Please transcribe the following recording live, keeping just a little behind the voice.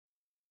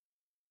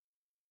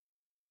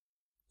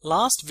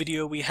Last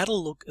video we had a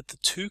look at the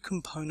two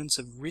components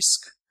of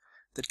risk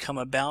that come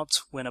about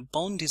when a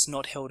bond is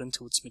not held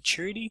until its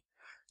maturity,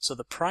 so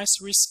the price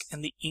risk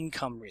and the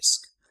income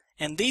risk.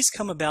 And these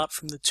come about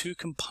from the two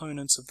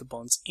components of the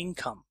bond's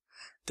income.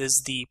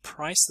 There's the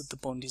price that the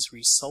bond is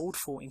resold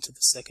for into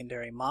the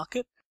secondary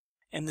market,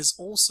 and there's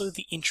also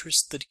the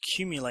interest that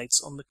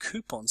accumulates on the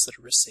coupons that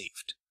are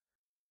received.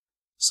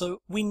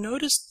 So we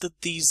noticed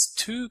that these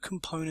two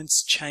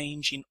components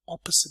change in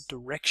opposite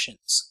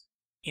directions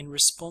in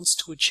response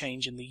to a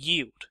change in the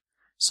yield.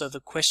 So the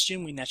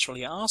question we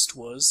naturally asked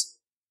was,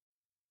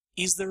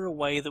 is there a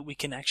way that we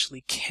can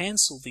actually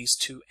cancel these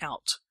two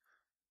out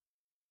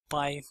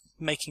by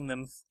making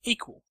them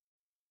equal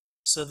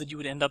so that you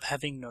would end up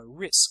having no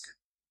risk?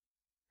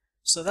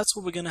 So that's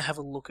what we're going to have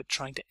a look at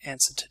trying to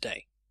answer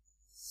today.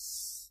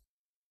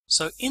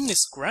 So in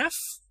this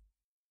graph,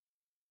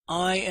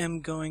 I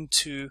am going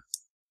to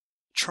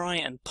try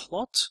and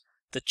plot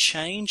the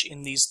change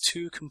in these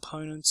two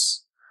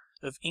components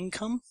of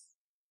income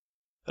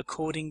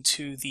according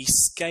to the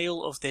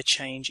scale of their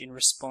change in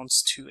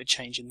response to a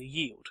change in the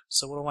yield.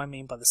 So what do I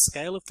mean by the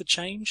scale of the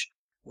change?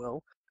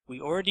 Well, we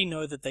already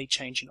know that they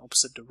change in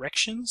opposite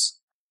directions.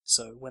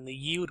 So when the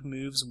yield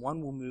moves,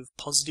 one will move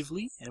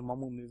positively and one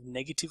will move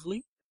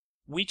negatively.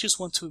 We just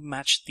want to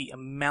match the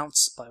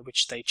amounts by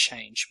which they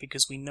change,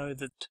 because we know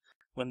that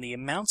when the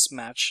amounts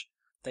match,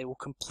 they will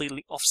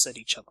completely offset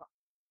each other.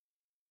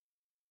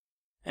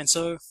 And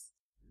so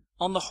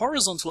on the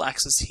horizontal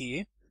axis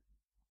here,